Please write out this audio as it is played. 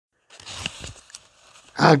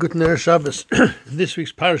Good Ner Shabbos. This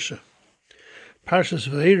week's Parsha, Parshas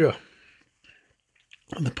Vaera.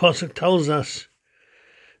 The Pasuk tells us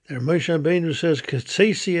that Moshe Rabbeinu says,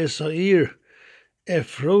 "Ketzesi esa'ir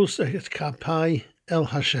efros et kapai el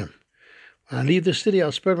Hashem." When I leave the city,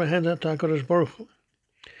 I'll spread my hands out to HaKadosh Baruch Hu.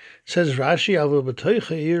 Says Rashi, "Avol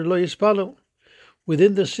b'toicha ir lo yispalo."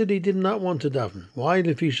 Within the city, did not want to daven. Why?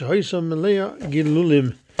 Lefi shehoisa melea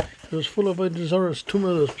gilulim. It was full of Avodah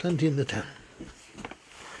Tumah. There was plenty in the town.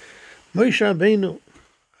 Moshe Rabbeinu,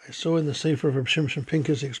 I saw in the Sefer of Rabbi Shimshon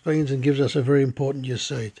Pincus, explains and gives us a very important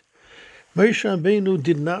yesod. Moshe Rabbeinu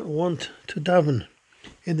did not want to daven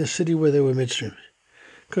in the city where there were mitzvim,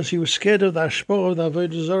 because he was scared of the hashpah of the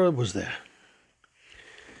Avodah Zarah was there,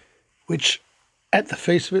 which, at the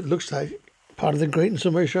face of it, looks like part of the greatness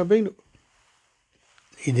of Moshe Rabbeinu.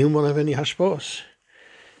 He didn't want to have any hashpahs.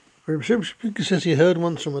 Rabbi Shimshon Pincus says he heard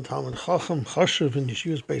once from a Talmud Chacham Chashuv in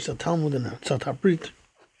Yeshiva's based on Talmud and Tzat HaBrit.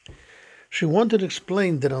 She wanted to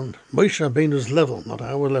explain that on Moshe Rabbeinu's level, not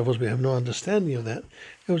our levels, we have no understanding of that,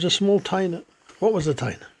 it was a small taina. What was the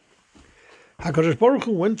taina? HaKadosh Baruch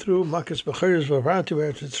Hu went through Makas Becheres Vaera to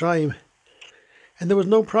Eretz Mitzrayim, and there was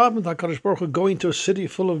no problem with HaKadosh Baruch Hu going to a city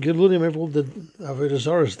full of Gilulim, every all the Avodah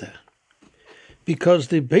Zarahs there. Because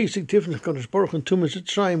the basic difference of HaKadosh Baruch Hu and Tumas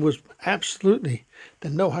Mitzrayim was absolutely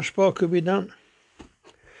that no hashpah could be done.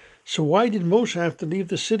 So why did Moshe have to leave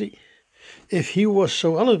the city if he was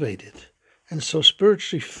so elevated and so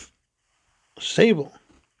spiritually stable?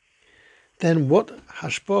 Then what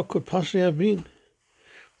hashpah could possibly have been?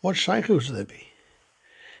 What shaykhus would there be?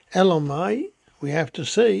 Elomai, we have to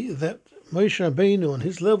say that Moshe Rabbeinu on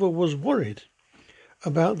his level was worried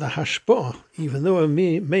about the hashpah, even though it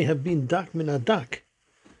may have been dak min adak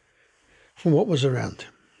from what was around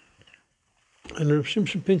him. And Rabbi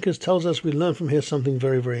Shimshon Pincus tells us we learn from here something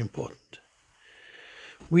very, very important.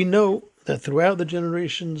 We know that throughout the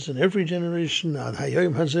generations, and every generation, Ad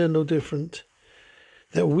Hayom Hazeh no different,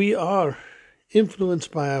 that we are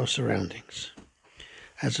influenced by our surroundings.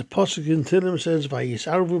 As the Pasuk in Tehillim says,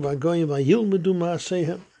 "Vayisarvu v'goyim vayilmedu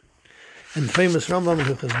ma'aseihem," and famous Rambam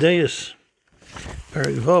in Chasdeus,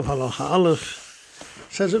 Perek Vav Halacha Aleph,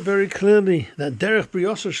 says it very clearly that Derech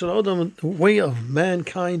Briyosah Shel Adam, the way of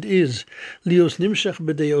mankind is Lios Nimshech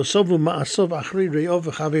b'deyosav u'ma'asav achri re'ov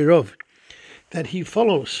v'chaverov, that he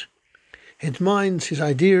follows his minds, his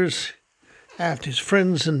ideas, after his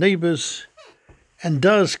friends and neighbors, and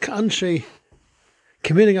does k'anshe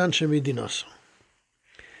committing anshe midinoso.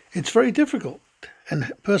 It's very difficult. And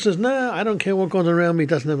a person says, "Nah, I don't care what goes around me, it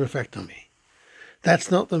doesn't have an effect on me." That's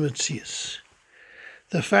not the metzius.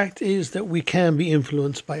 The fact is that we can be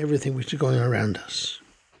influenced by everything which is going around us.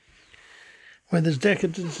 When there's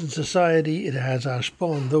decadence in society, it has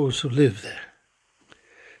hashpah on those who live there.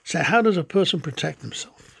 So how does a person protect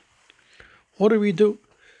himself? What do we do?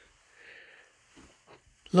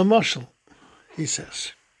 Lamashal, he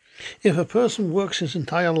says, if a person works his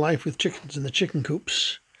entire life with chickens in the chicken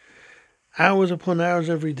coops, hours upon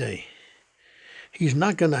hours every day, he's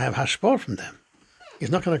not going to have hashpah from them.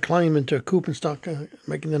 He's not going to climb into a coop and start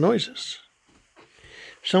making the noises.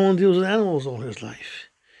 If someone deals with animals all his life,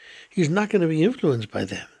 he's not going to be influenced by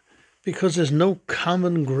them because there's no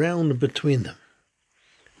common ground between them.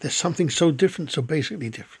 There's something so different, so basically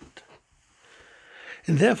different.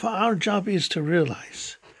 And therefore our job is to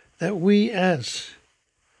realize that we as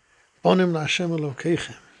Bonim L'Hashem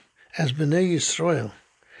Elokeichem, as Bnei Yisrael,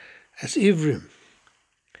 as Ivrim,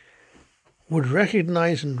 would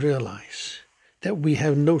recognize and realize that we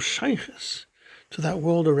have no shaykhs to that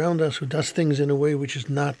world around us who does things in a way which is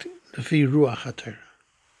not Lefi Ruach HaTorah.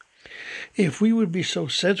 If we would be so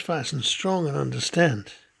steadfast and strong and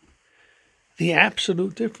understand the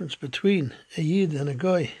absolute difference between a Yid and a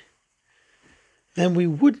Goy, then we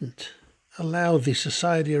wouldn't allow the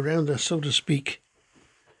society around us, so to speak,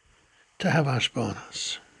 to have hashpah on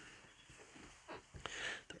us.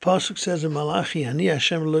 The Pasuk says in Malachi, "Ani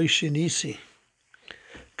Hashem lo yishinisi."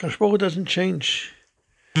 HaKadosh Baruch Hu doesn't change.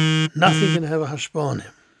 Nothing can have a hashpah on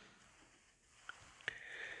him.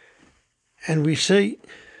 And we say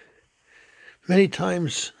many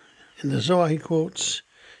times in the Zohar, he quotes,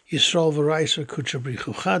 "Yisrael v'raisa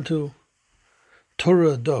kuchabrichu chadu,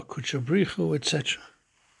 Torah da kuchabrichu," etc.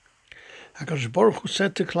 HaKadosh Baruch Hu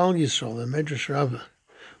said to Klal Yisrael, the Medrash Rabbi,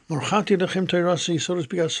 "Morchati lechem Torasi," so to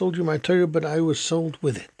speak, I sold you my Torah, but I was sold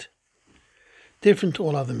with it. Different to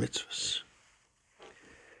all other mitzvahs.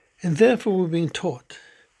 And therefore we're being taught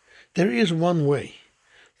there is one way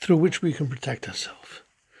through which we can protect ourselves.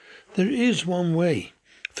 There is one way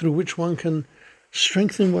through which one can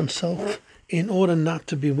strengthen oneself in order not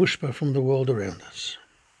to be mushpah from the world around us.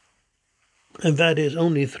 And that is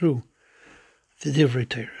only through the Divrei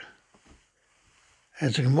Torah.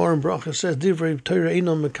 As the Gemara in Bracha says, Divrei Torah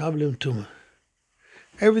einon mekablim tumah.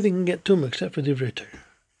 Everything can get tumah except for Divrei Torah.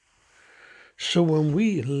 So when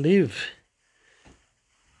we live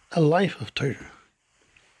a life of Torah,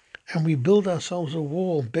 and we build ourselves a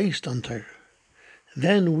wall based on Torah,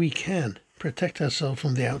 then we can protect ourselves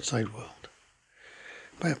from the outside world.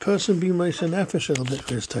 By a person being Moshe Nefesh a little bit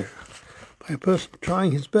for his Torah, by a person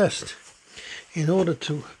trying his best in order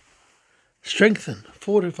to strengthen,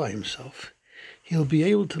 fortify himself, he'll be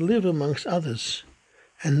able to live amongst others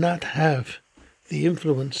and not have the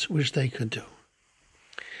influence which they could do.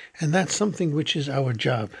 And that's something which is our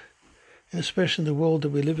job. And especially in the world that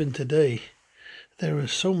we live in today, there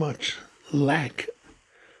is so much lack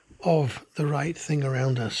of the right thing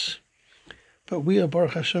around us. But we are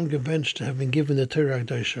Baruch Hashem gebenched to have been given the Torah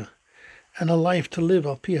Kedosha and a life to live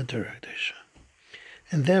al pi Torah Kedosha.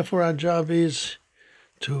 And therefore our job is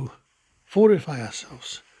to fortify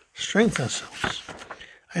ourselves, strengthen ourselves,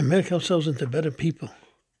 and make ourselves into better people,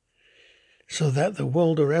 so that the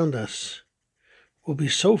world around us will be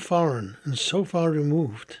so foreign and so far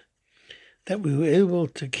removed that we were able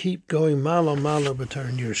to keep going mala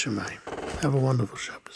b'Torah Yerushalayim. Have a wonderful Shabbos.